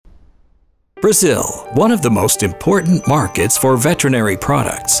Brazil, one of the most important markets for veterinary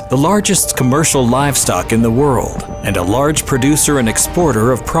products, the largest commercial livestock in the world, and a large producer and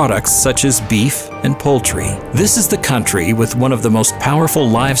exporter of products such as beef and poultry. This is the country with one of the most powerful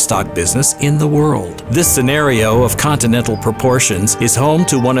livestock business in the world. This scenario of continental proportions is home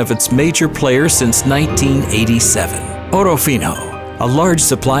to one of its major players since 1987, Ourofino, a large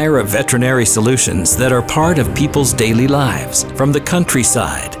supplier of veterinary solutions that are part of people's daily lives, from the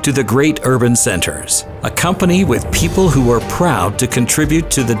countryside to the great urban centers. A company with people who are proud to contribute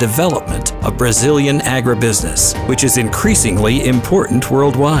to the development of Brazilian agribusiness, which is increasingly important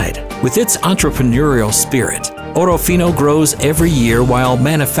worldwide. With its entrepreneurial spirit, Ourofino grows every year while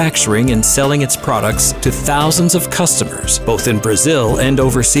manufacturing and selling its products to thousands of customers, both in Brazil and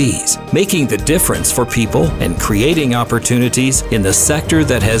overseas, making the difference for people and creating opportunities in the sector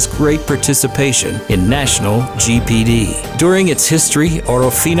that has great participation in national GDP. During its history,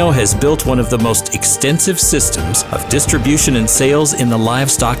 Ourofino has built one of the most extensive systems of distribution and sales in the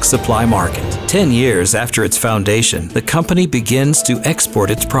livestock supply market. 10 years after its foundation, the company begins to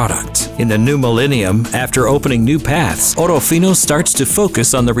export its products. In the new millennium, after opening new paths, Ourofino starts to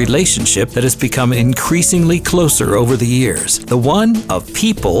focus on the relationship that has become increasingly closer over the years, the one of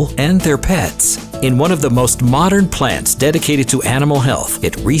people and their pets. In one of the most modern plants dedicated to animal health,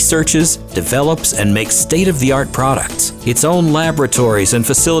 it researches, develops, and makes state-of-the-art products. Its own laboratories and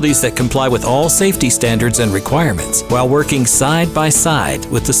facilities that comply with all safety standards and requirements, while working side by side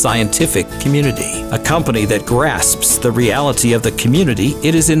with the scientific community. A company that grasps the reality of the community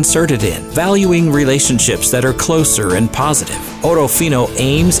it is inserted in, valuing relationships that are closer and positive. Ourofino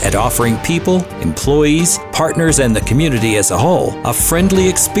aims at offering people, employees, partners, and the community as a whole a friendly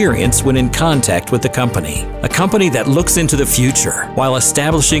experience when in contact with the company. A company that looks into the future while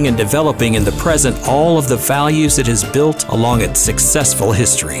establishing and developing in the present all of the values it has built along its successful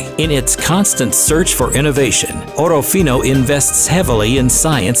history. In its constant search for innovation, Ourofino invests heavily in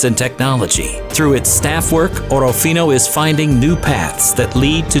science and technology. Through its staff work, Ourofino is finding new paths that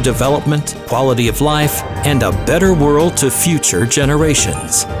lead to development, quality of life, and a better world to future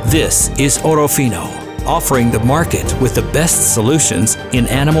generations. This is Ourofino, offering the market with the best solutions in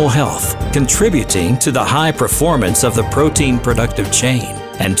animal health, contributing to the high performance of the protein productive chain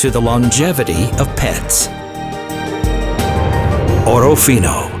and to the longevity of pets.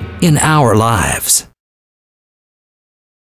 Ourofino, in our lives.